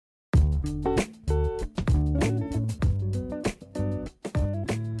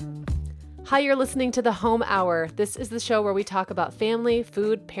Hi, you're listening to The Home Hour. This is the show where we talk about family,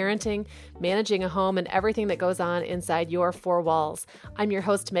 food, parenting, managing a home, and everything that goes on inside your four walls. I'm your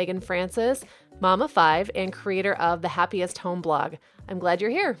host, Megan Francis, mom of five and creator of the Happiest Home blog. I'm glad you're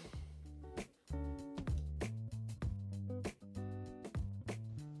here.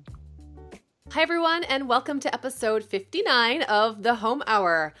 Hi, everyone, and welcome to episode 59 of The Home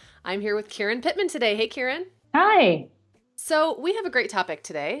Hour. I'm here with Karen Pittman today. Hey, Karen. Hi. So we have a great topic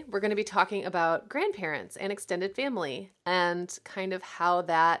today. We're going to be talking about grandparents and extended family and kind of how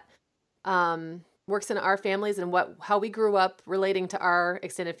that works in our families and how we grew up relating to our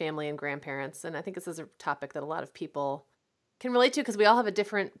extended family and grandparents. And I think this is a topic that a lot of people can relate to because we all have a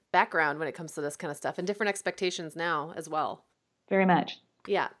different background when it comes to this kind of stuff and different expectations now as well. Very much.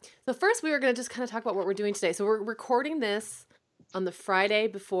 Yeah. So first we were going to just kind of talk about what we're doing today. So we're recording this on the Friday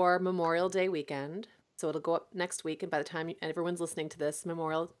before Memorial Day weekend. So it'll go up next week. And by the time everyone's listening to this,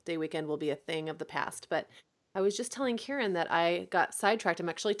 Memorial Day weekend will be a thing of the past. But I was just telling Karen that I got sidetracked. I'm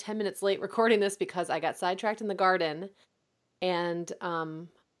actually 10 minutes late recording this because I got sidetracked in the garden. And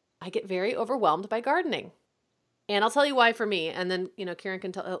I get very overwhelmed by gardening. And I'll tell you why for me. And then, Karen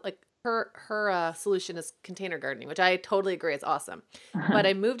can tell, like, her solution is container gardening, which I totally agree. It's awesome. But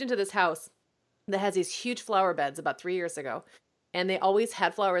I moved into this house that has these huge flower beds about 3 years ago. And they always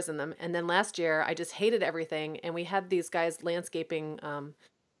had flowers in them. And then last year, I just hated everything. And we had these guys landscaping,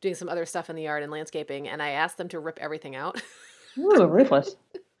 doing some other stuff in the yard and landscaping. And I asked them to rip everything out. Ooh, ruthless.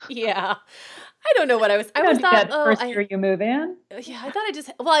 Yeah. I don't know what I was thought. First year you move in? Yeah, I thought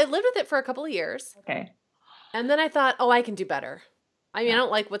I lived with it for a couple of years. Okay. And then I thought, I can do better. I mean, I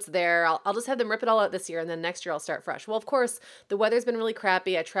don't like what's there. I'll just have them rip it all out this year, and then next year I'll start fresh. Well, of course, the weather's been really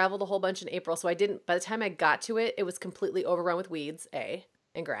crappy. I traveled a whole bunch in April, so by the time I got to it, it was completely overrun with weeds,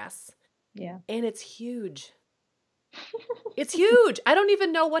 and grass. Yeah. And it's huge. It's huge. I don't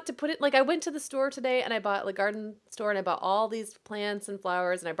even know what to put it. Like, I went to the store today, and I bought a garden store, and I bought all these plants and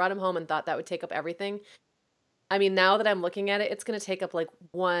flowers, and I brought them home and thought that would take up everything. I mean, now that I'm looking at it, it's going to take up like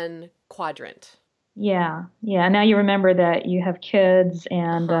one quadrant. Yeah. Now you remember that you have kids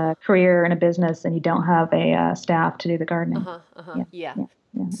and a career and a business, and you don't have a staff to do the gardening. Yeah.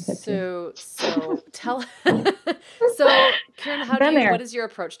 So tell. So, Karen, what is your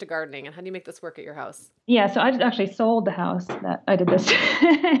approach to gardening, and how do you make this work at your house? Yeah. So I actually sold the house that I did this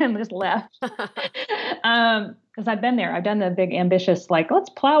and just left because I've been there. I've done the big ambitious, like, let's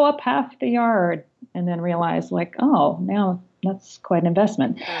plow up half the yard, and then realized, like, now that's quite an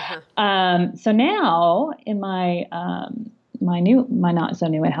investment. So now in my not so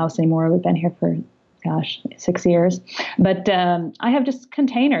new house anymore, we've been here for 6 years, but I have just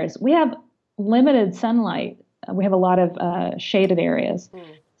containers. We have limited sunlight. We have a lot of shaded areas.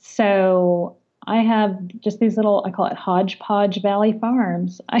 So I have just these little, I call it hodgepodge valley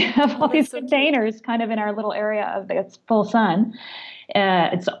farms. I have all these containers cute. Kind of in our little area of it's full sun.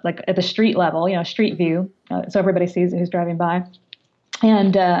 It's like at the street level, street view, so everybody sees it who's driving by.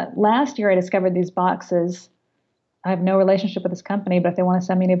 And last year I discovered these boxes. I have no relationship with this company, but if they want to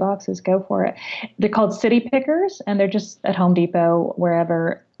send me new boxes, go for it. They're called City Pickers, and they're just at Home Depot,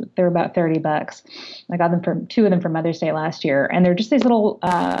 wherever. They're about $30. I got them from two of them for Mother's Day last year, and they're just these little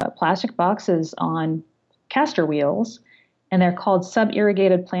plastic boxes on caster wheels, and they're called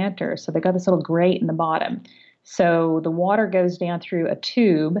sub-irrigated planters. So they got this little grate in the bottom. So the water goes down through a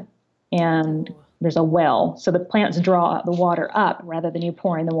tube, and there's a well. So the plants draw the water up rather than you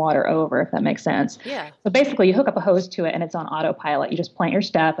pouring the water over, if that makes sense. Yeah. So basically you hook up a hose to it and it's on autopilot. You just plant your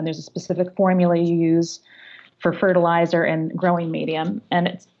stuff, and there's a specific formula you use for fertilizer and growing medium. And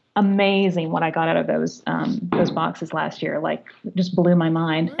it's amazing what I got out of those boxes last year. Like, it just blew my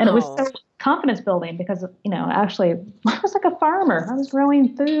mind. Wow. And it was so confidence building because, actually I was like a farmer. I was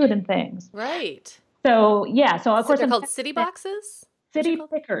growing food and things. Right. So, yeah. So, of course, they're called City Boxes? City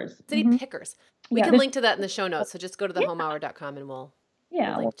Pickers. City Pickers. We can link to that in the show notes. So just go to thehomehour.com and we'll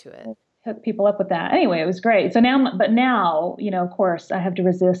link to it. Hook people up with that. Anyway, it was great. So now, of course, I have to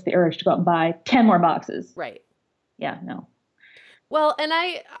resist the urge to go out and buy 10 more boxes. Right. Yeah, no. Well, and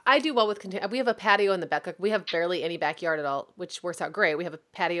I do well with container. We have a patio in the back. We have barely any backyard at all, which works out great. We have a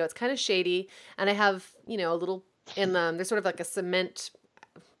patio. It's kind of shady, and I have, a little, and there's sort of like a cement,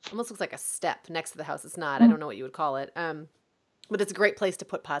 almost looks like a step next to the house. It's not. I don't know what you would call it. But it's a great place to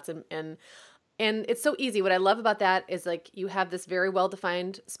put pots and it's so easy. What I love about that is, like, you have this very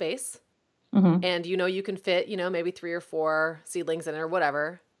well-defined space, and you can fit, maybe 3 or 4 seedlings in it or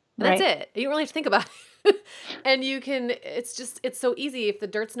whatever. And that's it. You don't really have to think about it. And it's so easy. If the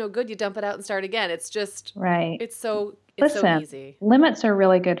dirt's no good, you dump it out and start again. It's just, it's so easy. Limits are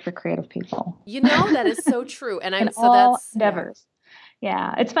really good for creative people. That is so true. And all endeavors.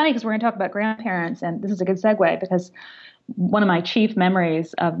 Yeah, it's funny because we're going to talk about grandparents, and this is a good segue because one of my chief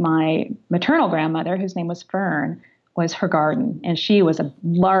memories of my maternal grandmother, whose name was Fern, was her garden. And she was a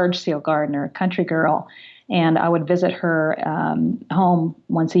large scale gardener, a country girl. And I would visit her home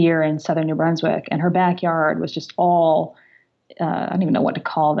once a year in southern New Brunswick. And her backyard was just all, I don't even know what to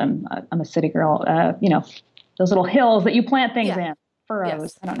call them. I'm a city girl. Those little hills that you plant things Yeah. in, furrows,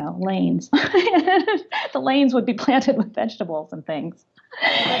 Yes. I don't know, lanes. The lanes would be planted with vegetables and things. Oh,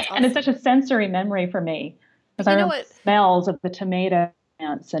 that's And it's awesome. such a sensory memory for me because I You know remember what? the smells of the tomato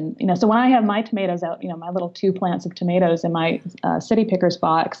plants. And, so when I have my tomatoes out, my little 2 plants of tomatoes in my city pickers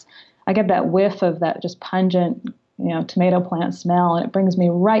box, I get that whiff of that just pungent, tomato plant smell. And it brings me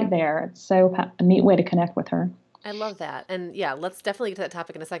right there. It's a neat way to connect with her. I love that. And yeah, let's definitely get to that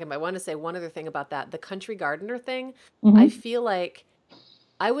topic in a second. But I want to say one other thing about that. The country gardener thing, I Hmm. feel like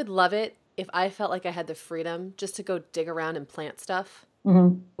I would love it if I felt like I had the freedom just to go dig around and plant stuff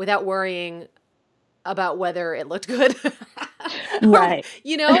Hmm. without worrying about whether it looked good. Or, Right.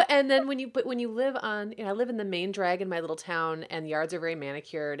 and then when you live on, I live in the main drag in my little town and the yards are very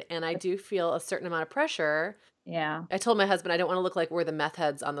manicured and I do feel a certain amount of pressure. Yeah. I told my husband I don't want to look like we're the meth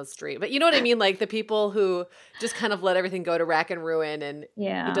heads on the street. But you know what I mean? Like the people who just kind of let everything go to rack and ruin and it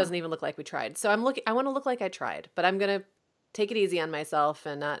Yeah. doesn't even look like we tried. So I want to look like I tried, but I'm going to take it easy on myself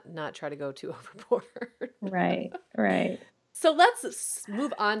and not try to go too overboard. Right. Right. So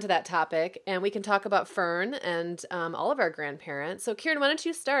move on to that topic and we can talk about Fern and all of our grandparents. So Kieran, why don't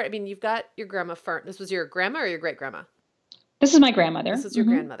you start? I mean, you've got your grandma Fern. This was your grandma or your great grandma? This is my grandmother. This was your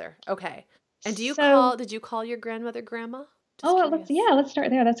grandmother. Okay. And So, did you call your grandmother grandma? Just oh, curious. let's start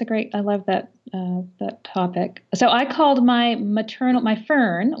there. That's a great. I love that topic. So I called my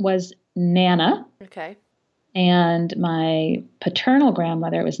Fern was Nana, Okay. and my paternal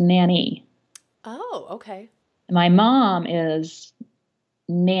grandmother was Nanny. Oh, okay. My mom is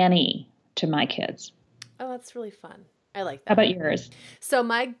Nanny to my kids. Oh, that's really fun. I like How that. about yours? So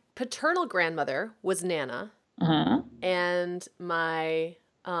my paternal grandmother was Nana, Uh-huh. and my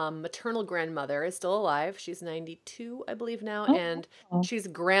maternal grandmother is still alive. She's 92, I believe now, Oh, and wow. she's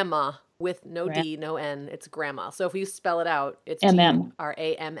grandma with no Grand D, no N. It's grandma. So if you spell it out, it's MM.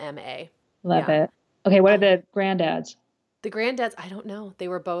 GRAMMA. Love Yeah. it. Okay, what are Um, the granddads? the granddads, I don't know. They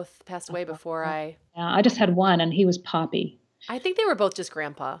were both passed away before Uh, I. yeah, I just had one, and he was Poppy. I think they were both just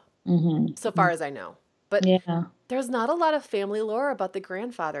grandpa, so Mm-hmm. far as I know. But Yeah. there's not a lot of family lore about the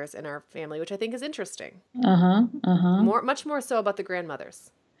grandfathers in our family, which I think is interesting. Uh-huh. Uh-huh. Much more so about the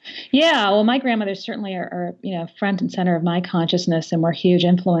grandmothers. Yeah, well, my grandmothers certainly are, front and center of my consciousness and were huge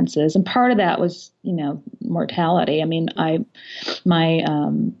influences. And part of that was, mortality. I mean, Mm-hmm.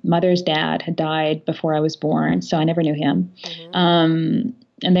 my mother's dad had died before I was born, so I never knew him. Mm-hmm.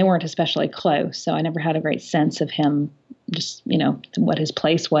 And they weren't especially close, so I never had a great sense of him, just, what his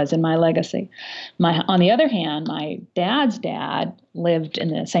place was in my legacy. On the other hand, my dad's dad lived in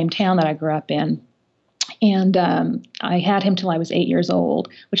the same town that I grew up in. And I had him till I was 8 years old,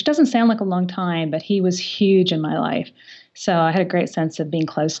 which doesn't sound like a long time, but he was huge in my life. So I had a great sense of being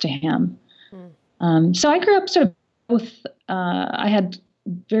close to him. So I grew up sort of both. I had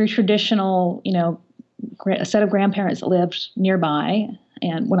very traditional, a set of grandparents that lived nearby,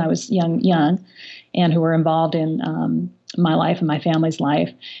 and when I was young, and who were involved in my life and my family's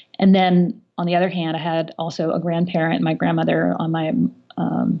life. And then on the other hand, I had also a grandparent, my grandmother on my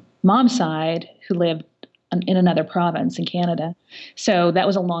mom's side, who lived in another province in Canada. So that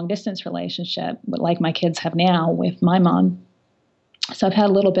was a long distance relationship, but like my kids have now with my mom. So I've had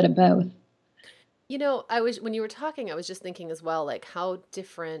a little bit of both. When you were talking, I was just thinking as well, like how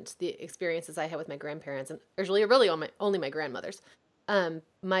different the experiences I had with my grandparents, and really only my grandmothers.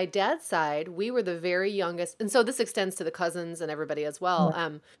 My dad's side, we were the very youngest, and so this extends to the cousins and everybody as well.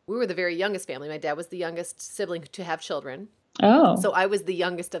 We were the very youngest family. My dad was the youngest sibling to have children. Oh, So I was the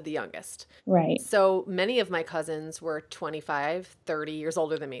youngest of the youngest. right. So many of my cousins were 25, 30 years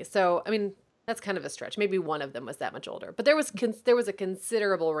older than me. So, I mean, that's kind of a stretch. Maybe one of them was that much older, but there was a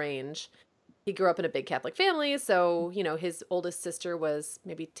considerable range. He grew up in a big Catholic family, so, his oldest sister was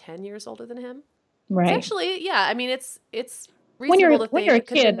maybe 10 years older than him. It's Right. actually, yeah, I mean, it's When you're reasonable to when think you're a it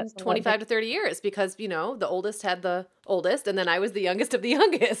could have kid, been that's a lot 25 to 30 years because, the oldest had the oldest and then I was the youngest of the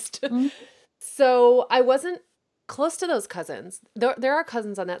youngest. different. So, I wasn't close to those cousins. There are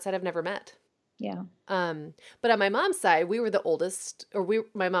cousins on that side I've never met. Yeah. But on my mom's side, we were the oldest,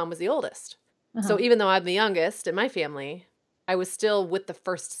 my mom was the oldest. Uh-huh. So even though I'm the youngest in my family, I was still with the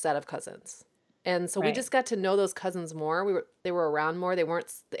first set of cousins. And so we Right. just got to know those cousins more. They were around more.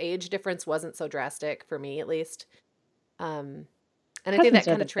 The age difference wasn't so drastic for me, at least. And I think Cousins that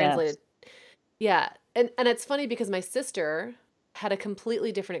are kind the of translated. best. Yeah. And it's funny because my sister, had a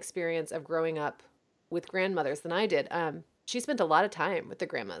completely different experience of growing up with grandmothers than I did. She spent a lot of time with the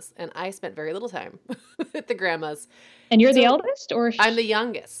grandmas, and I spent very little time with the grandmas. And you're the So eldest, or I'm the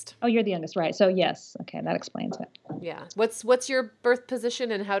youngest. oh, you're the youngest, right? So yes, okay, that explains it. Yeah. What's your birth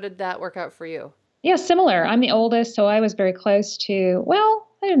position, and how did that work out for you? Yeah, similar. I'm the oldest, so I was very close to. Well,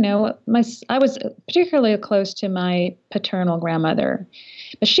 I don't know. I was particularly close to my paternal grandmother,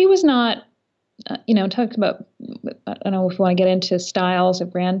 but she was not. Talked about. I don't know if we want to get into styles of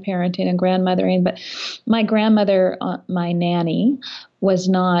grandparenting and grandmothering, but my grandmother, my nanny, was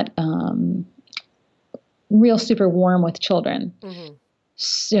not real super warm with children. Mm-hmm.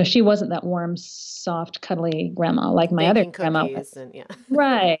 So she wasn't that warm, soft, cuddly grandma like my other Baking grandma cookies was. and yeah.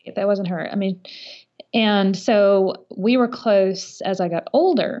 Right, that wasn't her. I mean, and so we were close as I got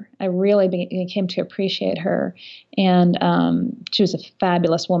older. I really came to appreciate her. And she was a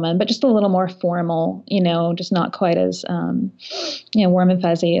fabulous woman, but just a little more formal, just not quite as, warm and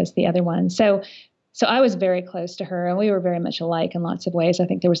fuzzy as the other one. So I was very close to her, and we were very much alike in lots of ways. I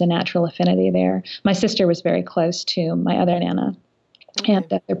think there was a natural affinity there. My sister was very close to my other Nana, Okay.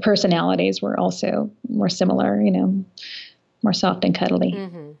 and their personalities were also more similar, more soft and cuddly.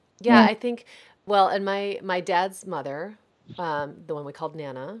 Mm-hmm. Yeah, I think, well, and my dad's mother, the one we called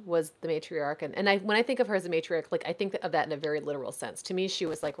Nana, was the matriarch. And when I think of her as a matriarch, like I think of that in a very literal sense. To me, she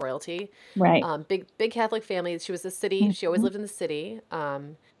was like royalty. Right. Big Catholic family. She was a city. She always Mhm. lived in the city.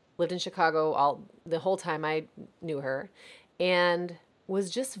 Lived in Chicago the whole time I knew her, and was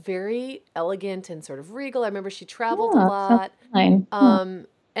just very elegant and sort of regal. I remember she traveled a Yeah, sounds lot. fine. Huh.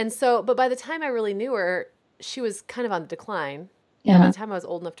 And so, but by the time I really knew her, she was kind of on the decline. By Yeah. the time I was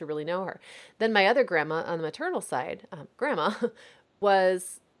old enough to really know her. Then my other grandma on the maternal side, grandma,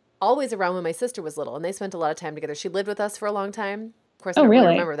 was always around when my sister was little, and they spent a lot of time together. She lived with us for a long time. Of course, I Oh, don't really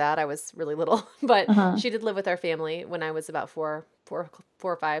really? remember that. I was really little, but Uh-huh. she did live with our family when I was about four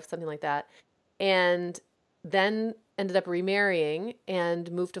or five, something like that. And then ended up remarrying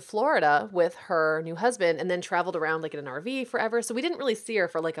and moved to Florida with her new husband, and then traveled around like in an RV forever. So we didn't really see her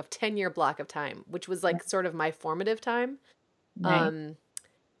for like a 10-year block of time, which was like sort of my formative time. Right. Um,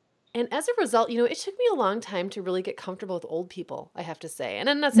 and as a result, it took me a long time to really get comfortable with old people, I have to say. And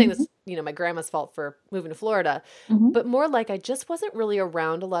I'm not saying Hmm. this, my grandma's fault for moving to Florida, Hmm. but more like I just wasn't really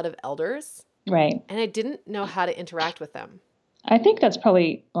around a lot of elders, Right. and I didn't know how to interact with them. I think that's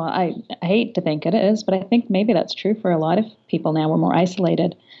probably, well, I hate to think it is, but I think maybe that's true for a lot of people now. We're more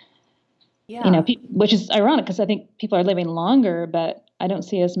isolated, Yeah. which is ironic because I think people are living longer, but I don't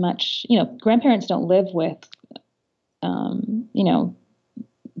see as much, grandparents don't live with, um, you know,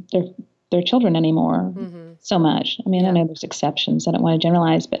 their their children anymore Mm-hmm. so much. I mean, I Yeah. know there's exceptions. I don't want to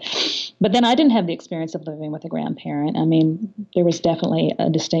generalize, but then I didn't have the experience of living with a grandparent. I mean, there was definitely a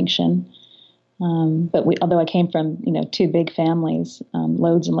distinction. But although I came from, two big families,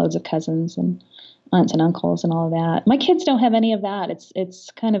 loads and loads of cousins and aunts and uncles and all of that. My kids don't have any of that.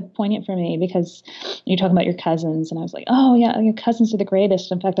 It's kind of poignant for me because you're talking about your cousins, and I was like, oh yeah, your cousins are the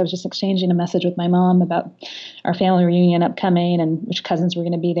greatest. In fact, I was just exchanging a message with my mom about our family reunion upcoming and which cousins were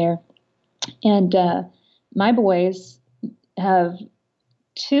going to be there. And my boys have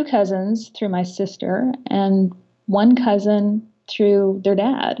two cousins through my sister and one cousin through their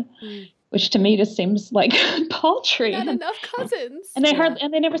dad, Mm. which to me just seems like paltry. Not enough cousins. And they Yeah.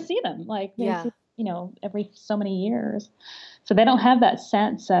 they never see them. Like they Yeah. see, every so many years. So they don't have that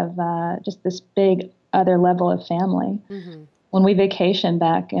sense of just this big other level of family. Mm-hmm. When we vacation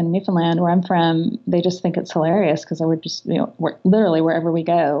back in Newfoundland, where I'm from, they just think it's hilarious because we're just, we're literally wherever we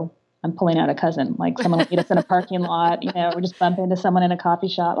go, I'm pulling out a cousin. Like someone will meet us in a parking lot, we just bump into someone in a coffee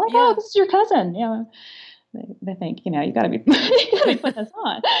shop, like, oh, Yeah. this is your cousin. They think, you got to be, you got to be putting this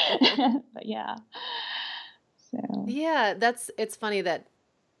on. But yeah. So. Yeah, it's funny that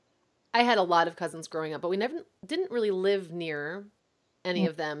I had a lot of cousins growing up, but we never didn't really live near any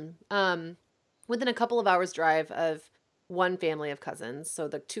of them. Within a couple of hours drive of one family of cousins, so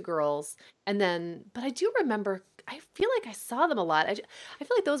the two girls, and then, but I do remember, I feel like I saw them a lot. I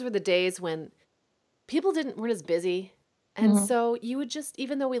feel like those were the days when people weren't as busy. And Mhm. so you would just,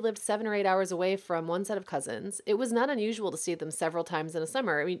 even though we lived 7 or 8 hours away from one set of cousins, it was not unusual to see them several times in a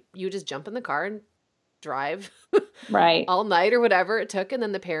summer. I mean, you would just jump in the car and drive Right. all night or whatever it took, and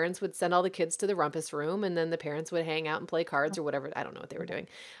then the parents would send all the kids to the rumpus room, and then the parents would hang out and play cards or whatever. I don't know what they were doing.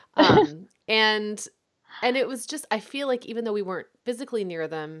 And it was just, I feel like even though we weren't physically near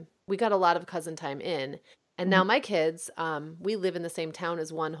them, we got a lot of cousin time in. And now my kids, we live in the same town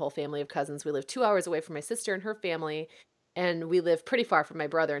as one whole family of cousins. We live 2 hours away from my sister and her family, and we live pretty far from my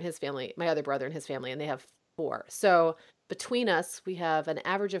brother and his family, my other brother and his family, and they have four. So between us, we have an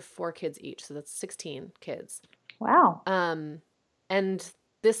average of 4 kids each. So that's 16 kids. Wow. And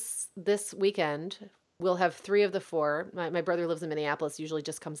this weekend we'll have three of the four. My brother lives in Minneapolis, usually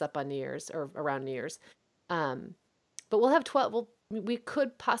just comes up on New Year's or around New Year's. Um, but we'll have 12. We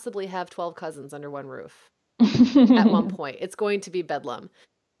could possibly have 12 cousins under one roof at one point. It's going to be bedlam.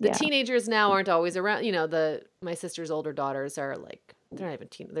 The Yeah. teenagers now aren't always around. My sister's older daughters are like, they're not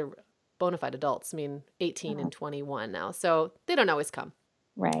even they're bona fide adults. I mean, 18 and 21 now. So they don't always come.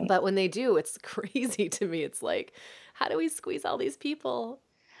 Right. But when they do, it's crazy to me. It's like, how do we squeeze all these people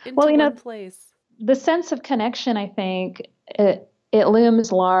into Well, one place? the sense of connection, I think, it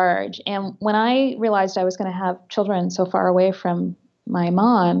looms large. And when I realized I was going to have children so far away from my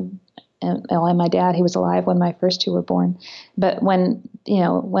mom and my dad, he was alive when my first two were born. But when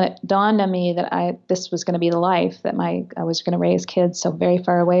it dawned on me that this was going to be the life, that I was going to raise kids so very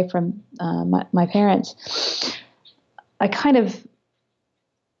far away from my parents, I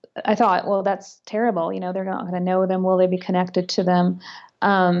thought, well, that's terrible. They're not going to know them. Will they be connected to them?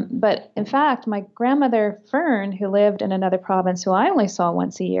 But in fact, my grandmother Fern, who lived in another province, who I only saw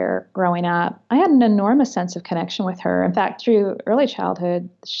once a year growing up, I had an enormous sense of connection with her. In fact, through early childhood,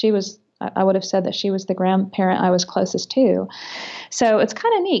 I would have said that she was the grandparent I was closest to. So it's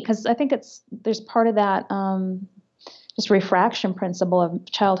kind of neat because I think there's part of that just refraction principle of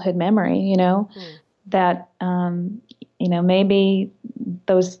childhood memory, that, maybe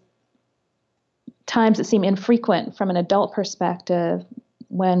those times that seem infrequent from an adult perspective,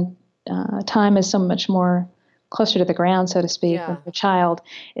 when time is so much more closer to the ground, so to speak, Yeah. with the child,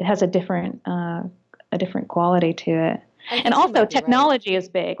 it has a different quality to it. And also, technology is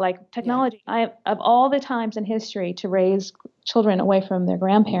big. Like technology, of all the times in history to raise children away from their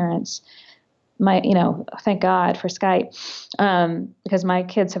grandparents, thank God for Skype, because my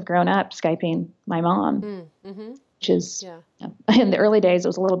kids have grown up Skyping my mom. Mm-hmm. Which is, in the early days, it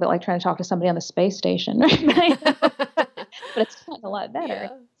was a little bit like trying to talk to somebody on the space station, right? But it's gotten a lot better. Yeah.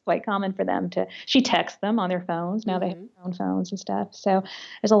 It's quite common for them she texts them on their phones. Now they have their own phones and stuff. So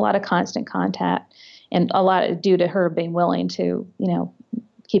there's a lot of constant contact, and a lot due to her being willing to,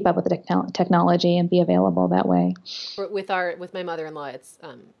 keep up with the technology and be available that way. With my mother-in-law, it's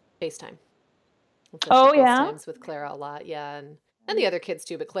FaceTime. So FaceTimes with Clara a lot, and the other kids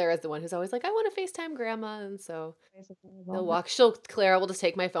too, but Clara's the one who's always like, I want to FaceTime grandma. And so Clara will just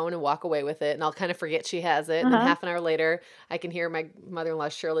take my phone and walk away with it, and I'll kind of forget she has it. And then half an hour later, I can hear my mother-in-law,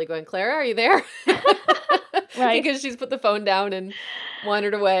 Shirley, going, Clara, are you there? Right. Because she's put the phone down and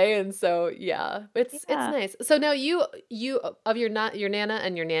wandered away. And so, it's nice. So now you of your Nana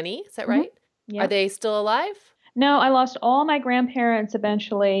and your nanny, is that right? Yeah. Are they still alive? No, I lost all my grandparents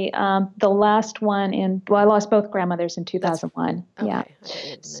eventually. The last one I lost both grandmothers in 2001. Okay. Yeah.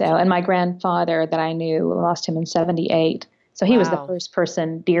 So, and my grandfather that I knew, lost him in 1978. So he was the first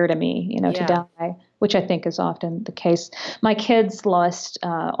person dear to me, to die, which I think is often the case. My kids lost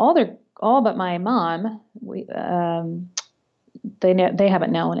all but my mom. They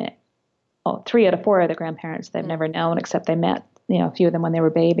haven't known it. 3 out of 4 of the grandparents they've never known, except they met, a few of them when they were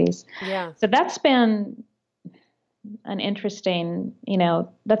babies. Yeah. So that's been an interesting,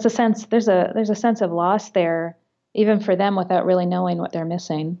 that's a sense, there's a sense of loss there, even for them, without really knowing what they're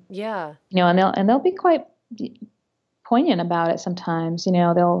missing. Yeah. And they'll be quite poignant about it sometimes.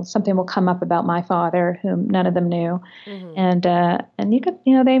 Something will come up about my father, whom none of them knew. Mm-hmm. And you could,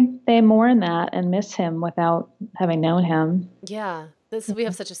 they mourn that and miss him without having known him. Yeah. We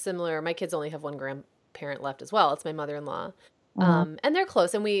have such a similar, my kids only have one grandparent left as well. It's my mother-in-law. And they're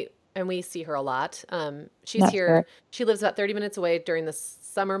close, and we see her a lot. She's That's here. good. She lives about 30 minutes away during the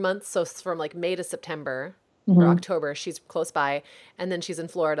summer months. So from like May to September or October, she's close by. And then she's in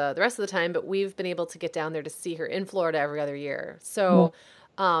Florida the rest of the time. But we've been able to get down there to see her in Florida every other year. So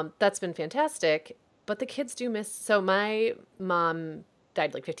that's been fantastic. But the kids do miss. So my mom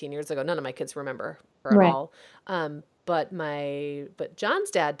died like 15 years ago. None of my kids remember her at all. But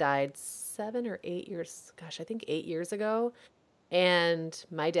John's dad died 7 or 8 years. Gosh, I think 8 years ago. And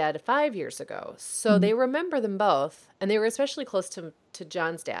my dad 5 years ago. So they remember them both. And they were especially close to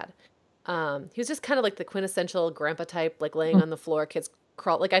John's dad. He was just kind of like the quintessential grandpa type, like laying on the floor, kids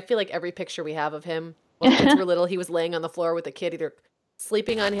crawl. Like, I feel like every picture we have of him when the kids were little, he was laying on the floor with a kid either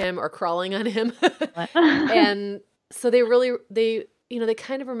sleeping on him or crawling on him. And so they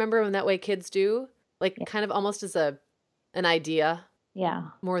kind of remember him that way kids do, like kind of almost as an idea. Yeah.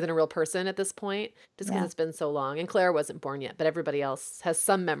 More than a real person at this point, just because it's been so long. And Claire wasn't born yet, but everybody else has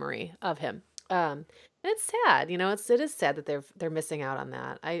some memory of him. And it's sad, it is sad that they're missing out on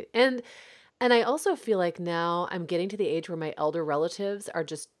that. And I also feel like now I'm getting to the age where my elder relatives are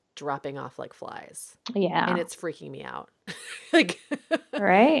just dropping off like flies. Yeah. And it's freaking me out. Like,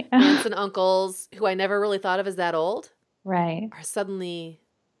 right. aunts and uncles who I never really thought of as that old. Right. are suddenly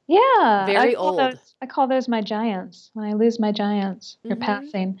Yeah, very old. I call those my giants. When I lose my giants, they're Mm-hmm.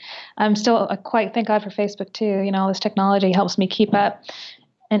 passing. I'm still quite thank God for Facebook too. All this technology helps me keep up.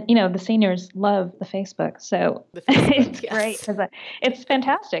 And the seniors love the Facebook, so The Facebook, it's great yes. because it's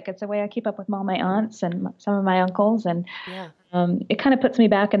fantastic. It's a way I keep up with all my aunts and some of my uncles, and Yeah. it kind of puts me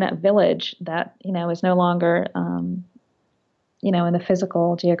back in that village that is no longer in the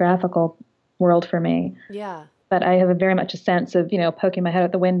physical geographical world for me. Yeah. But I have a very much a sense of poking my head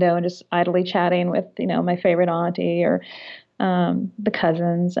out the window and just idly chatting with my favorite auntie or the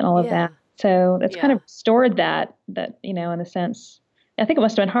cousins and all of that. Yeah. So it's kind Yeah. of restored that in a sense. I think it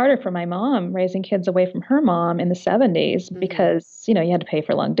must have been harder for my mom raising kids away from her mom in the 70s Mm-hmm. because you had to pay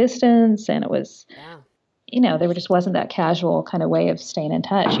for long distance, and it was Yeah. there just wasn't that casual kind of way of staying in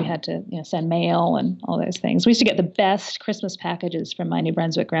touch. You had to send mail and all those things. We used to get the best Christmas packages from my New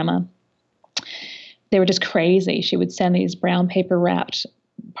Brunswick grandma. They were just crazy. She would send these brown paper wrapped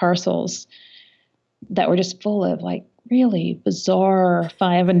parcels that were just full of like really bizarre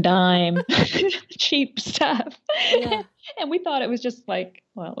five and dime cheap stuff. Yeah. And we thought it was just like,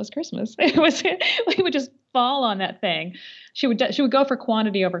 well, it was Christmas. It was we would just fall on that thing. She would go for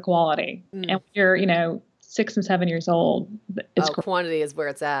quantity over quality. And Mm. when you're, 6 and 7 years old, it's Oh, great. quantity is where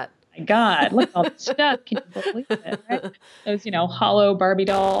it's at. My God, look at all this stuff. Can you believe it? Right? Those, hollow Barbie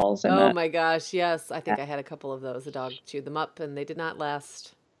dolls and Oh the my gosh, yes. I think I had a couple of those. The dog chewed them up and they did not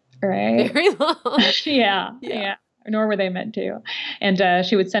last right. very long. Yeah, Yeah. yeah. Nor were they meant to. And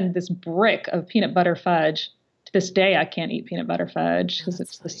she would send this brick of peanut butter fudge. To this day, I can't eat peanut butter fudge Oh, because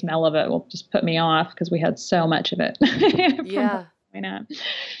that's it's the funny. smell of it will just put me off because we had so much of it from Yeah. growing up.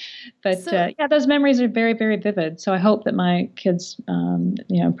 But So, yeah, those memories are very, very vivid. So I hope that my kids,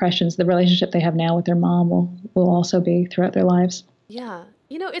 impressions, the relationship they have now with their mom will also be throughout their lives. yeah.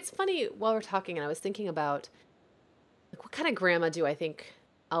 It's funny while we're talking, and I was thinking about like what kind of grandma do I think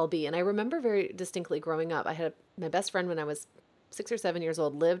I'll be? And I remember very distinctly growing up, my best friend when I was 6 or 7 years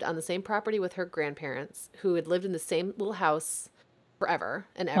old lived on the same property with her grandparents who had lived in the same little house forever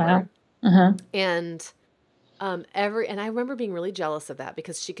and ever. Wow. Uh-huh. And and I remember being really jealous of that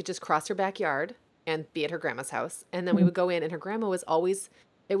because she could just cross her backyard and be at her grandma's house. And then we would go in, and her grandma was always,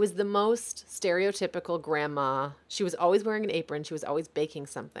 it was the most stereotypical grandma. She was always wearing an apron. She was always baking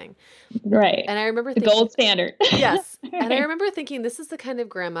something. Right. And I remember The thinking, gold standard. yes. And I Right. remember thinking, this is the kind of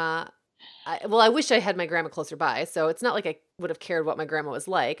grandma. I wish I had my grandma closer by. So it's not like I would have cared what my grandma was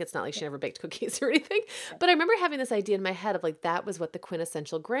like. It's not like she never baked cookies or anything. But I remember having this idea in my head of like, that was what the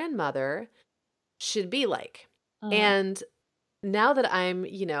quintessential grandmother should be like. Uh, And now that I'm,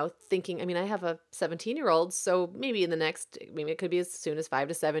 thinking, I mean, I have a 17-year-old, so maybe maybe it could be as soon as 5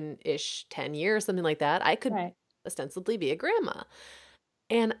 to 7-ish, 10 years, something like that. I could right. ostensibly be a grandma.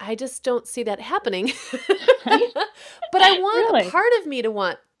 And I just don't see that happening. Right. But I want a Really. part of me to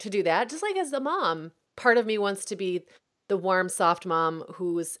want to do that, just like as a mom. Part of me wants to be the warm, soft mom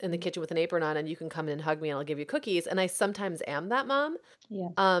who's in the kitchen with an apron on and you can come in and hug me and I'll give you cookies. And I sometimes am that mom. Yeah.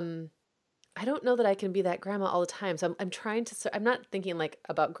 Um, I don't know that I can be that grandma all the time. So I'm trying to, I'm not thinking like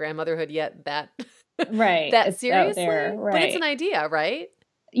about grandmotherhood yet that, Right. that It's out seriously, there. but it's an Right. idea, right?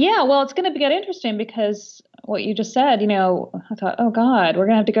 Yeah. Well, it's going to get interesting because what you just said, I thought, oh God, we're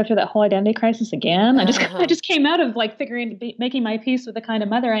going to have to go through that whole identity crisis again. I Uh-huh. just came out of like making my peace with the kind of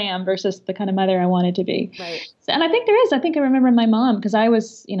mother I am versus the kind of mother I wanted to be. Right. So, and I think there is, I think I remember my mom because I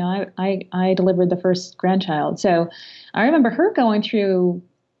was, I delivered the first grandchild. So I remember her going through,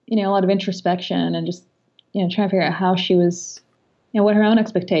 a lot of introspection and just, trying to figure out how she was, what her own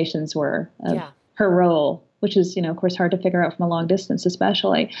expectations were of Yeah. her role, which is, of course, hard to figure out from a long distance,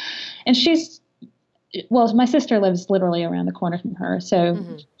 especially. And well, my sister lives literally around the corner from her. So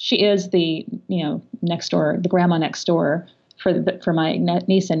Hmm. she is the, next door, the grandma next door for my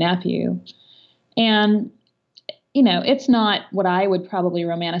niece and nephew. And, it's not what I would probably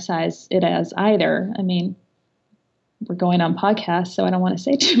romanticize it as either. I mean, we're going on podcasts, so I don't want to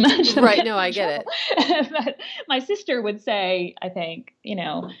say too much. Right. No, I get it. But my sister would say, I think,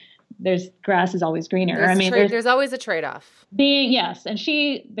 there's grass is always greener. I mean, There's always a trade-off. yes. And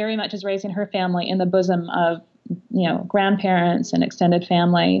she very much is raising her family in the bosom of, grandparents and extended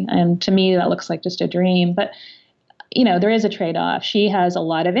family. And to me, that looks like just a dream. But, there is a trade-off. She has a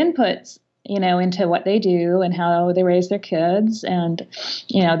lot of inputs into what they do and how they raise their kids. And,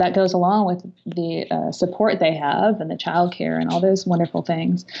 that goes along with the support they have and the childcare and all those wonderful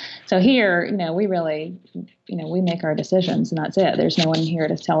things. So here, we really, we make our decisions and that's it. There's no one here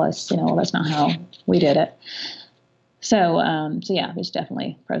to tell us, well, that's not how we did it. So, so yeah, there's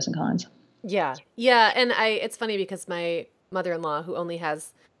definitely pros and cons. Yeah. Yeah. And it's funny because my mother-in-law who only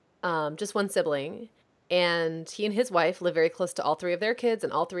has just one sibling And he and his wife live very close to all three of their kids,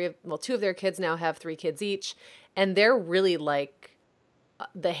 and two of their kids now have three kids each. And they're really like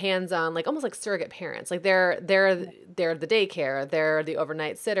the hands-on, like almost like surrogate parents. Like they're the daycare, they're the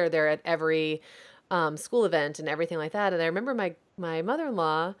overnight sitter, they're at every school event and everything like that. And I remember my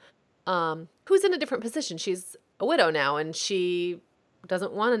mother-in-law, who's in a different position. She's a widow now, and she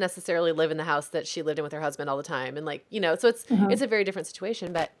doesn't want to necessarily live in the house that she lived in with her husband all the time. And like, so it's a very different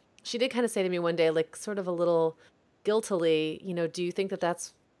situation. But she did kind of say to me one day, like sort of a little guiltily, do you think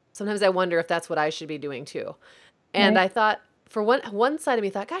sometimes I wonder if that's what I should be doing too. And I thought, for one side of me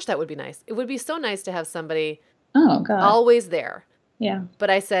thought, gosh, that would be nice. It would be so nice to have somebody always there. Yeah. But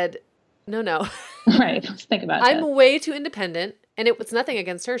I said, no. Right. Let's think about it. I'm way too independent. And it was nothing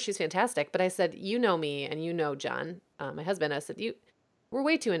against her. She's fantastic. But I said, you know me and you know John, my husband. I said, we're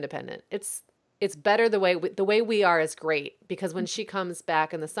way too independent. It's better the way we are is great, because when she comes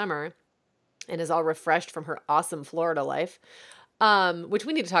back in the summer and is all refreshed from her awesome Florida life, which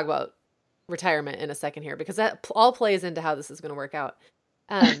we need to talk about retirement in a second here, because that all plays into how this is going to work out.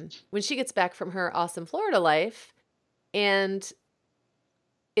 When she gets back from her awesome Florida life and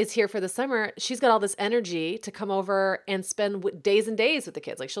is here for the summer, she's got all this energy to come over and spend days and days with the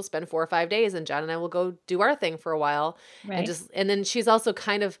kids. Like she'll spend 4 or 5 days, and John and I will go do our thing for a while. Right. And then she's also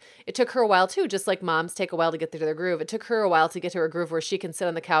it took her a while too, just like moms take a while to get to their groove. It took her a while to get to her groove where she can sit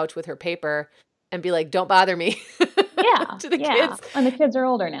on the couch with her paper and be like, don't bother me. Yeah. To the kids. And the kids are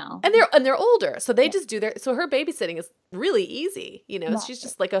older now. And they're older. So they just do so her babysitting is really easy. She's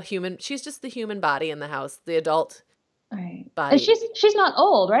just like she's just the human body in the house, the adult body. And she's not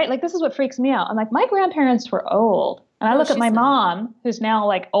old, right? Like, this is what freaks me out. I'm like, my grandparents were old. And I look at my mom, who's now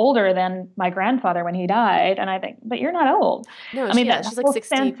like older than my grandfather when he died. And I think, but you're not old. No, she's like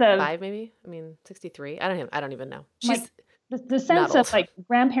 65 maybe. 63. I don't even know. She's like, the sense of like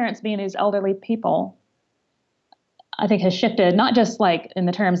grandparents being these elderly people, I think, has shifted, not just like in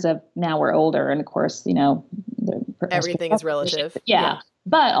the terms of now we're older, and of course, everything is relative. Yeah.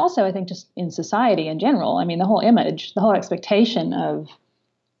 But also, I think just in society in general, the whole image, the whole expectation of,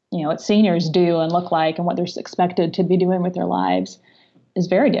 what seniors do and look like and what they're expected to be doing with their lives is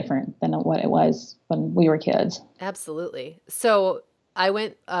very different than what it was when we were kids. Absolutely. So I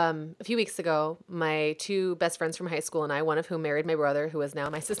went a few weeks ago, my two best friends from high school and I, one of whom married my brother, who is now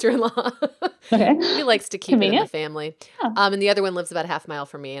my sister-in-law. Okay. He likes to keep it in the family. Yeah. And the other one lives about a half mile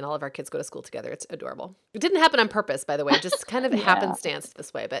from me, and all of our kids go to school together. It's adorable. It didn't happen on purpose, by the way. It just kind of happenstance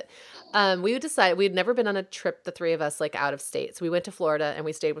this way. But we decided we'd never been on a trip, the three of us, like out of state. So we went to Florida and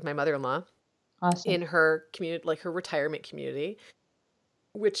we stayed with my mother-in-law in her community, like her retirement community,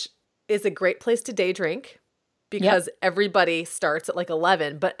 which is a great place to day drink. Because everybody starts at like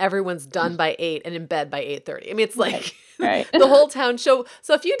 11, but everyone's done by 8 and in bed by 8:30. It's like right. The whole town show.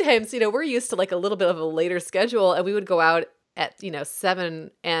 So a few times, we're used to like a little bit of a later schedule, and we would go out at,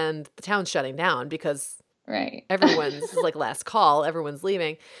 7 and the town's shutting down because everyone's like last call, everyone's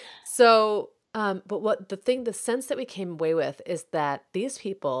leaving. So, but the sense that we came away with is that these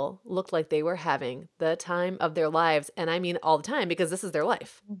people looked like they were having the time of their lives. And I mean all the time, because this is their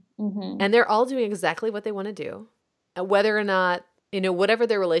life. Mm-hmm. And they're all doing exactly what they want to do. Whether or not, whatever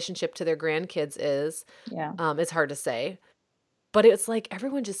their relationship to their grandkids is, it's hard to say. But it's like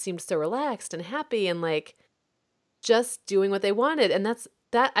everyone just seemed so relaxed and happy and like just doing what they wanted. And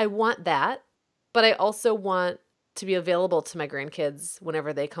I want that. But I also want to be available to my grandkids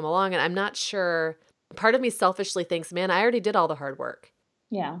whenever they come along. And I'm not sure, part of me selfishly thinks, man, I already did all the hard work.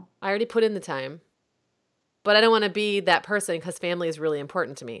 Yeah. I already put in the time. But I don't want to be that person, because family is really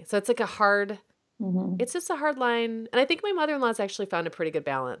important to me. So it's like it's just a hard line. And I think my mother-in-law's actually found a pretty good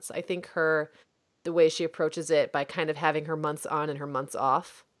balance. I think the way she approaches it by kind of having her months on and her months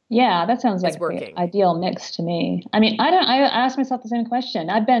off. Yeah, that sounds like working. The ideal mix to me. I ask myself the same question.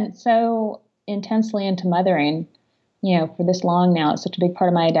 I've been so intensely into mothering, for this long now. It's such a big part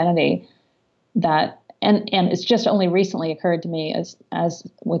of my identity that, and it's just only recently occurred to me as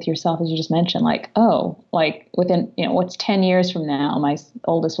with yourself, as you just mentioned, like, within, what's 10 years from now, my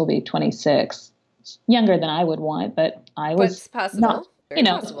oldest will be 26, younger than I would want, but it's possible. Not,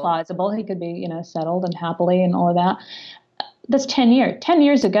 it's plausible. He could be, settled and happily and all of that. That's 10 years. 10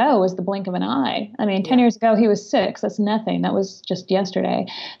 years ago was the blink of an eye. 10 years ago, he was 6. That's nothing. That was just yesterday.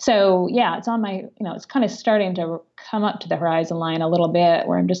 So it's on my, it's kind of starting to come up to the horizon line a little bit,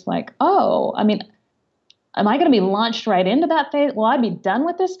 where I'm just like, am I going to be launched right into that phase? Will I be done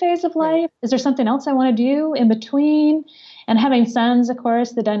with this phase of life? Is there something else I want to do in between? And having sons, of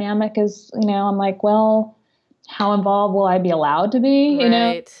course, the dynamic is, I'm like, well, how involved will I be allowed to be?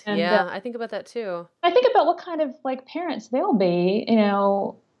 Right. And, I think about that too. I think about what kind of like parents they'll be,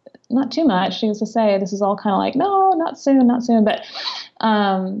 not too much. She used to say, this is all kind of like, no, not soon, not soon. But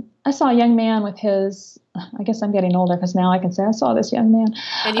I saw a young man with his, I guess I'm getting older because now I can say I saw this young man.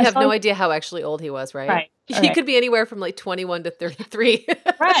 And you have no idea how actually old he was, right? Right. He could be anywhere from like 21 to 33.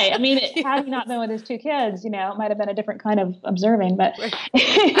 Right. I mean, how do you not know with his two kids? It might have been a different kind of observing, but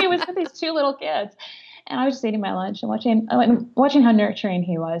he was with these two little kids. And I was just eating my lunch and watching how nurturing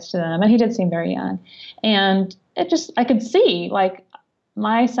he was to them. And he did seem very young. And I could see, like,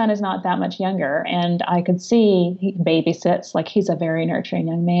 my son is not that much younger, and I could see he babysits. Like, he's a very nurturing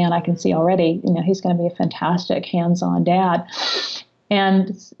young man. I can see already, he's going to be a fantastic hands-on dad.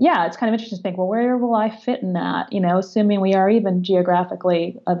 And yeah, it's kind of interesting to think, well, where will I fit in that? Assuming we are even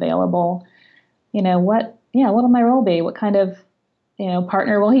geographically available, what will my role be? What kind of,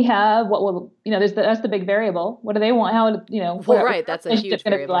 partner will he have? What will, that's the big variable. What do they want? How, well, right. That's a huge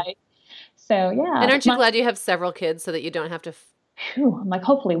variable. Like. So yeah. And aren't you glad you have several kids so that you don't have to I'm like,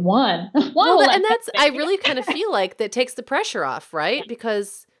 hopefully one. Well, and I really kind of feel like that takes the pressure off, right?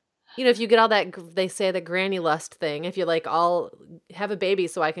 Because, if you get all that, they say the granny lust thing, if you like, I'll have a baby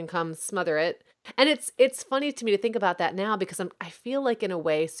so I can come smother it. And it's funny to me to think about that now because I feel like in a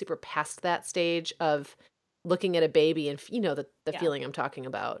way super past that stage of looking at a baby and, the feeling I'm talking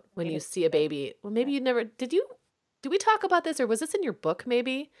about when you see a baby. Well, maybe you never, did we talk about this or was this in your book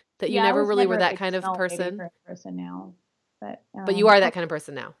maybe? That you never really were that kind of person? Person now. But you are that kind of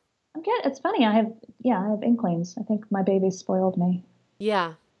person now. It's funny. I have inklings. I think my baby spoiled me.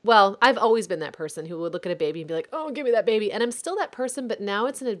 Yeah. Well, I've always been that person who would look at a baby and be like, oh, give me that baby. And I'm still that person, but now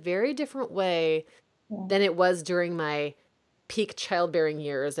it's in a very different way than it was during my peak childbearing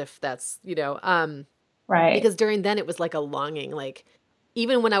years, if that's, right. Because during then it was like a longing, like,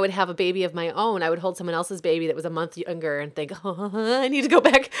 even when I would have a baby of my own, I would hold someone else's baby that was a month younger and think, oh, I need to go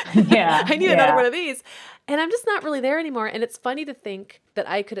back. Yeah, I need another one of these. And I'm just not really there anymore. And it's funny to think that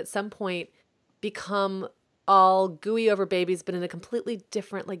I could at some point become all gooey over babies, but in a completely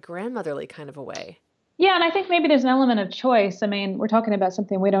different, like grandmotherly kind of a way. Yeah, and I think maybe there's an element of choice. I mean, we're talking about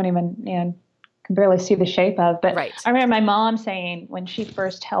something we don't even can barely see the shape of. But right. I remember my mom saying when she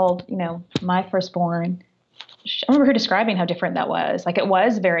first held, my firstborn, I remember her describing how different that was. Like, it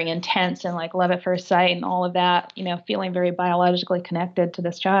was very intense and like love at first sight and all of that, feeling very biologically connected to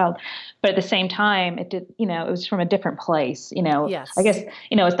this child. But at the same time, it did, it was from a different place, Yes. I guess,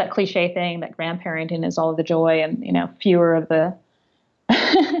 it's that cliche thing that grandparenting is all of the joy and, fewer of the.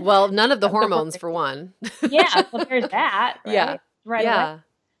 Well, none of the hormones for one. Yeah. Well, there's that. Right? Yeah. Right. Yeah.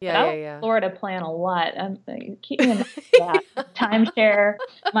 Away. Yeah. Florida plan a lot. Keep me in that timeshare.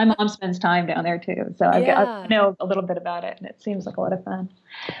 My mom spends time down there too, so I know a little bit about it, and it seems like a lot of fun.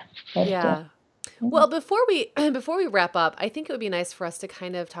 But, yeah. Well, before we wrap up, I think it would be nice for us to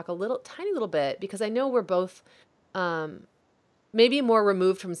kind of talk tiny little bit, because I know we're both maybe more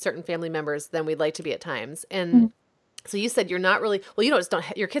removed from certain family members than we'd like to be at times, and so you said you're not really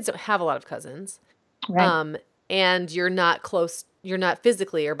your kids don't have a lot of cousins, right? And you're not close. You're not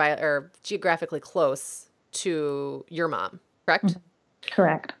physically or geographically close to your mom, correct? Mm-hmm.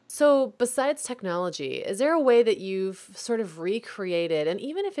 Correct. So besides technology, is there a way that you've sort of recreated, and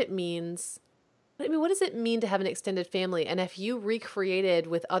even if it means, what does it mean to have an extended family? And have you recreated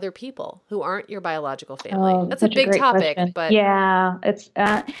with other people who aren't your biological family? Oh, that's a big topic, question. But yeah, it's,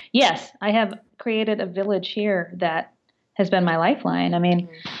 yes, I have created a village here that has been my lifeline. I mean,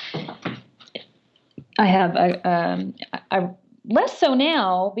 I have less so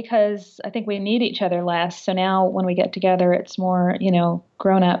now because I think we need each other less. So now when we get together, it's more,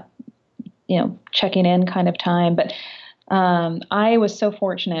 grown up, checking in kind of time. But I was so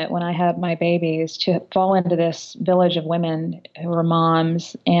fortunate when I had my babies to fall into this village of women who were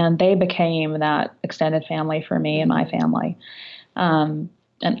moms, and they became that extended family for me and my family. And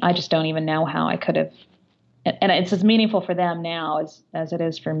I just don't even know how I could have. And it's as meaningful for them now as it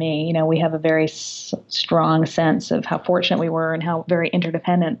is for me. We have a very strong sense of how fortunate we were and how very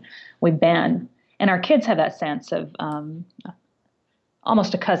interdependent we've been. And our kids have that sense of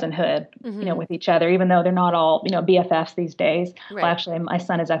almost a cousinhood, with each other, even though they're not all, BFFs these days. Right. Well, actually, my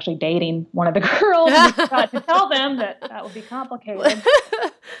son is actually dating one of the girls. And I forgot to tell them that would be complicated.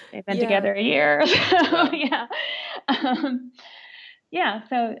 They've been together a year. So,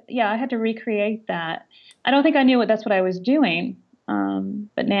 I had to recreate that. I don't think I knew that's what I was doing.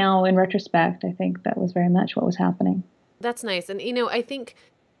 But now in retrospect, I think that was very much what was happening. That's nice. And, I think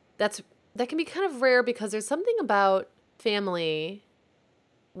that can be kind of rare because there's something about family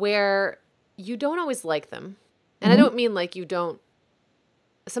where you don't always like them. And I don't mean like you don't,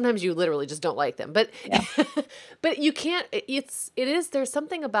 sometimes you literally just don't like them, but, but you can't, there's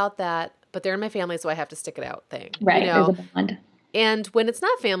something about that, but they're in my family, so I have to stick it out thing. Right. There's a bond. And when it's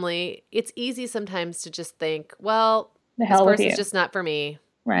not family, it's easy sometimes to just think, well, The this hell with person's you. just not for me.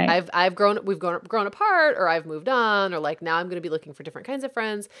 Right. We've grown apart, or I've moved on, or like now I'm going to be looking for different kinds of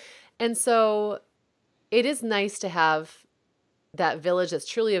friends. And so it is nice to have that village that's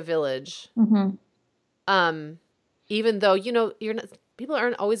truly a village. Mm-hmm. Even though, people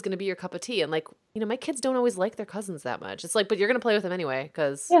aren't always going to be your cup of tea. And like, my kids don't always like their cousins that much. It's like, but you're going to play with them anyway,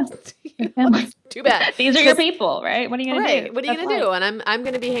 because Yeah. it's too bad. These are your people, right? What are you going to do? What are you going to do? And I'm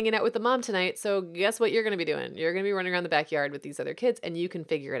going to be hanging out with the mom tonight. So guess what you're going to be doing? You're going to be running around the backyard with these other kids, and you can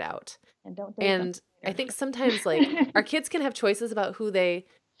figure it out. And don't date them. I think sometimes like our kids can have choices about who they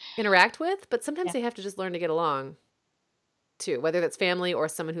interact with, but sometimes they have to just learn to get along too, whether that's family or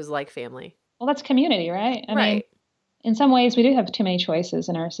someone who's like family. Well, that's community, right? I mean, Right. in some ways, we do have too many choices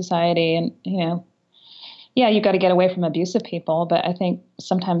in our society. And, yeah, you got to get away from abusive people. But I think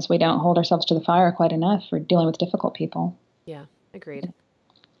sometimes we don't hold ourselves to the fire quite enough for dealing with difficult people. Yeah, agreed.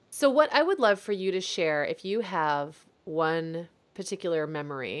 So what I would love for you to share, if you have one particular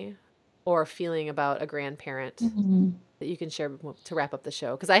memory or feeling about a grandparent that you can share to wrap up the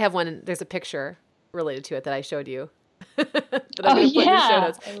show. Because I have one, there's a picture related to it that I showed you that I'm going to put in the show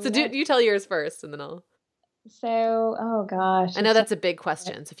notes. So you tell yours first, and then I'll... So, oh gosh. I know that's a big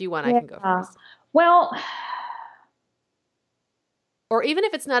question. So if you want, I can go first. Well, or even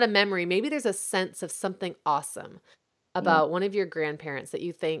if it's not a memory, maybe there's a sense of something awesome about one of your grandparents that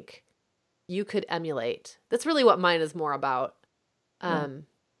you think you could emulate. That's really what mine is more about. Kind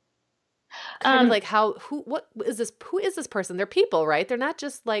of like who is this person? They're people, right? They're not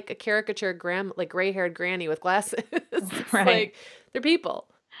just like a caricature like gray-haired granny with glasses. It's right. Like they're people.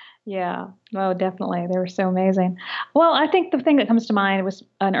 Yeah, oh, definitely. They were so amazing. Well, I think the thing that comes to mind was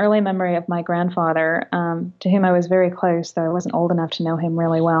an early memory of my grandfather, to whom I was very close, though I wasn't old enough to know him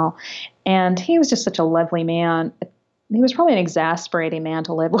really well. And he was just such a lovely man. He was probably an exasperating man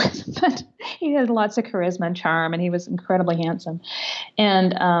to live with, but he had lots of charisma and charm, and he was incredibly handsome.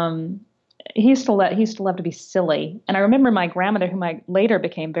 And he used to love to be silly. And I remember my grandmother, whom I later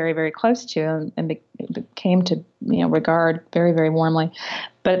became very, very close to and came to regard very, very warmly.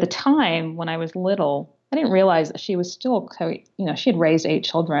 But at the time when I was little, I didn't realize that she was still, she had raised 8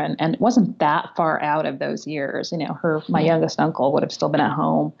 children, and it wasn't that far out of those years. My youngest uncle would have still been at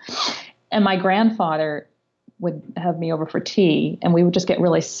home, and my grandfather would have me over for tea, and we would just get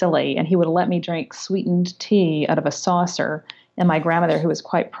really silly, and he would let me drink sweetened tea out of a saucer. And my grandmother, who was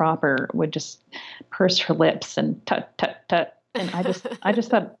quite proper, would just purse her lips and tut, tut, tut. And I just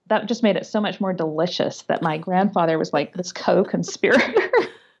thought that just made it so much more delicious that my grandfather was like this co-conspirator.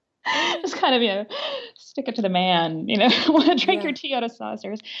 Just kind of, stick it to the man, want to drink your tea out of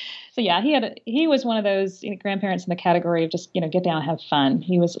saucers. So yeah, he was one of those grandparents in the category of just, get down, have fun.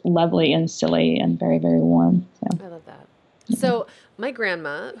 He was lovely and silly and very, very warm. So. I love that. So my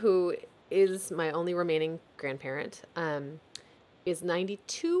grandma, who is my only remaining grandparent, is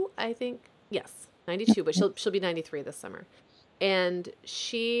 92, I think. Yes, 92, but she'll be 93 this summer. And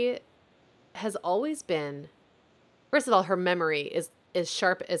she has always been, first of all, her memory is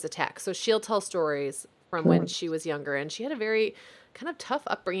sharp as a tack. So she'll tell stories from when she was younger, and she had a very kind of tough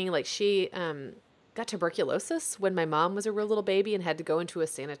upbringing. Like she got tuberculosis when my mom was a real little baby and had to go into a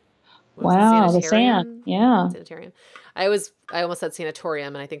sanitarium. Sanitarium. I almost said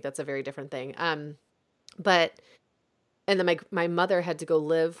sanatorium, and I think that's a very different thing. And then my mother had to go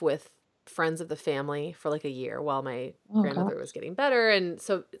live with friends of the family for like a year while my grandmother was getting better. And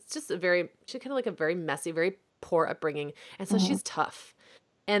so it's just she's kind of like a very messy, very poor upbringing. And so she's tough.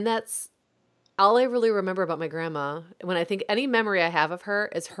 And that's all I really remember about my grandma. When I think any memory I have of her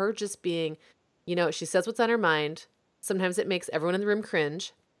is her just being, she says what's on her mind. Sometimes it makes everyone in the room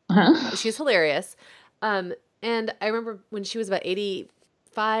cringe. She's hilarious. And I remember when she was about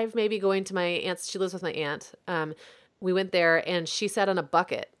 85, maybe, going to my aunt's. She lives with my aunt. We went there, and she sat on a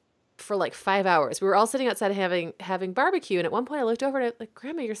bucket for like 5 hours. We were all sitting outside having barbecue, and at one point I looked over and I was like,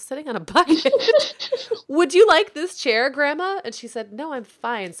 "Grandma, you're sitting on a bucket. Would you like this chair, Grandma?" And she said, "No, I'm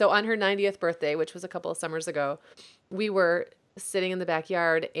fine." So on her 90th birthday, which was a couple of summers ago, we were sitting in the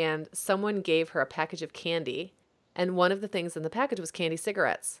backyard, and someone gave her a package of candy, and one of the things in the package was candy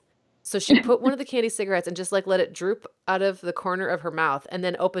cigarettes. So she put one of the candy cigarettes and just like let it droop out of the corner of her mouth, and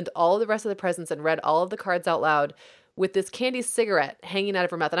then opened all the rest of the presents and read all of the cards out loud with this candy cigarette hanging out of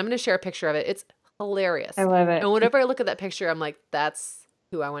her mouth. And I'm going to share a picture of it. It's hilarious. I love it. And whenever I look at that picture, I'm like, that's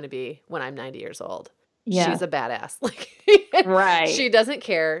who I want to be when I'm 90 years old. Yeah. She's a badass. Like, right. She doesn't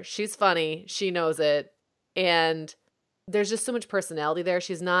care. She's funny. She knows it. And there's just so much personality there.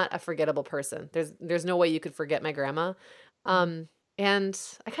 She's not a forgettable person. There's no way you could forget my grandma. And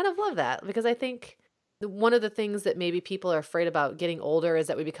I kind of love that, because I think one of the things that maybe people are afraid about getting older is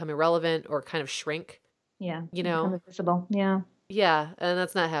that we become irrelevant or kind of shrink, Yeah. you know? Become invisible. Yeah. Yeah, and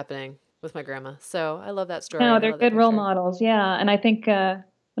that's not happening with my grandma. So I love that story. No, And I they're love that good role picture. models. Yeah. And I think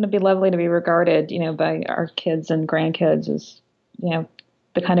it'd be lovely to be regarded, by our kids and grandkids as,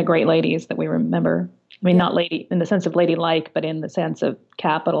 the kind of great ladies that we remember. I mean, Yeah. not lady in the sense of ladylike, but in the sense of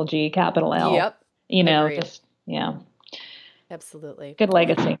capital G, capital L. Yep. Agreed. Yeah, Absolutely. good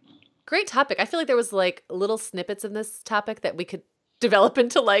legacy. Great topic. I feel like there was like little snippets in this topic that we could develop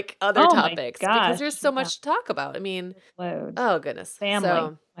into like other Oh my topics gosh, because there's so much to talk about. I mean, Loads. oh goodness. Family.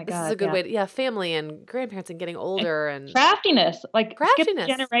 So My this is God, a good yeah. way to, family and grandparents and getting older and Craftiness, like skip Craftiness.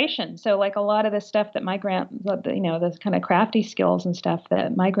 generation. So like a lot of the stuff that those kind of crafty skills and stuff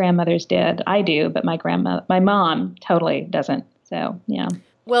that my grandmothers did, I do, but my mom totally doesn't. So yeah.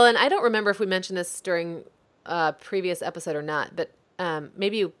 Well, and I don't remember if we mentioned this during a previous episode or not, but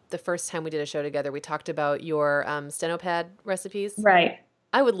maybe the first time we did a show together, we talked about your Stenopad recipes. Right.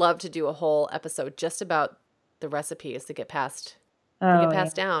 I would love to do a whole episode just about the recipes that get passed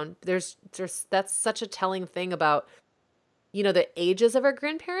down. There's that's such a telling thing about, the ages of our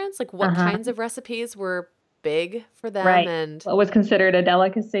grandparents, like what kinds of recipes were big for them. Right. And what was considered a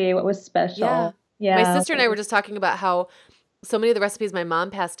delicacy, what was special. Yeah. My sister and I were just talking about how so many of the recipes my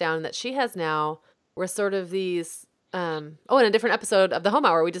mom passed down that she has now were sort of these, in a different episode of the Home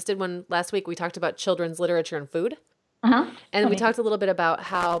Hour, we just did one last week. We talked about children's literature and food. And we talked a little bit about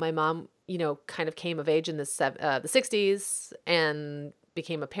how my mom, kind of came of age in the 60s and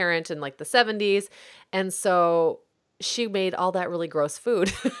became a parent in like the 70s. And so she made all that really gross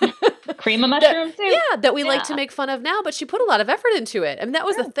food. Cream of mushroom too. Yeah, that we like to make fun of now, but she put a lot of effort into it. I mean, that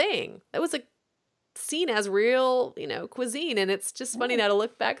was the thing. That was seen as real, cuisine. And it's just funny now to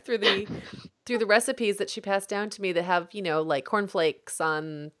look back through the recipes that she passed down to me that have, like cornflakes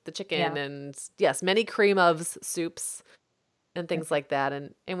on the chicken and yes, many cream ofs, soups and things like that.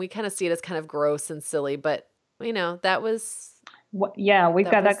 And we kind of see it as kind of gross and silly, but that was.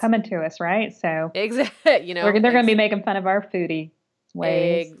 We've got that coming to us, right? So exactly, they're going to be making fun of our foodie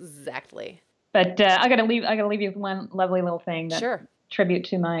ways. Exactly. But I got to leave you with one lovely little thing. Sure. Tribute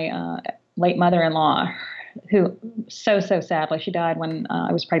to my late mother-in-law, who so sadly, she died when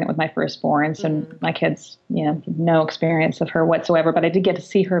I was pregnant with my firstborn. So my kids, no experience of her whatsoever, but I did get to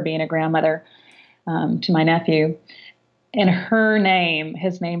see her being a grandmother to my nephew. And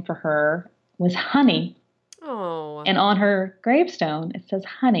his name for her was Honey. Oh. And on her gravestone, it says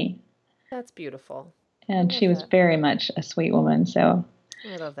Honey. That's beautiful. And she was very much a sweet woman. So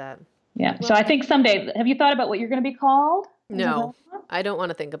I love that. Yeah. Well, so I think someday, have you thought about what you're going to be called? No, I don't want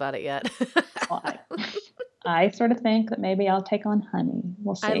to think about it yet. Well, I sort of think that maybe I'll take on Honey.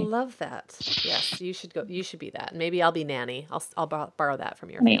 We'll see. I love that. Yes, you should go. You should be that. Maybe I'll be Nanny. I'll borrow that from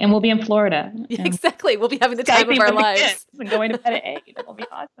your family. And we'll be in Florida. Yeah, exactly. We'll be having the time of our lives. And going to bed at 8. It'll be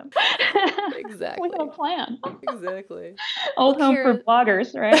awesome. Exactly. We have a plan. Exactly. Old home for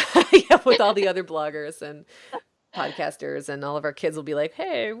bloggers, right? Yeah, with all the other bloggers and podcasters, and all of our kids will be like,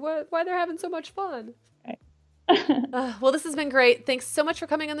 "Hey, why they're having so much fun?" Right. Well, this has been great. Thanks so much for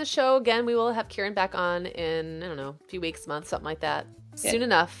coming on the show. Again, we will have Kieran back on in, a few weeks, months, something like that. Yeah. Soon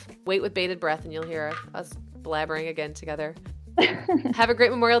enough. Wait with bated breath and you'll hear us blabbering again together. Have a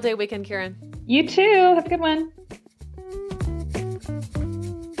great Memorial Day weekend, Kieran. You too. Have a good one.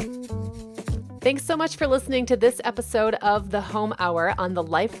 Thanks so much for listening to this episode of The Home Hour on the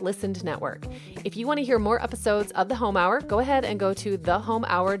Life Listened Network. If you want to hear more episodes of The Home Hour, go ahead and go to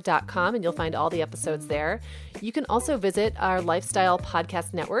thehomehour.com and you'll find all the episodes there. You can also visit our Lifestyle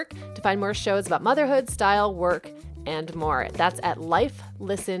Podcast Network to find more shows about motherhood, style, work, and more. That's at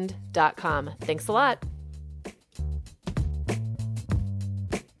lifelistened.com. Thanks a lot.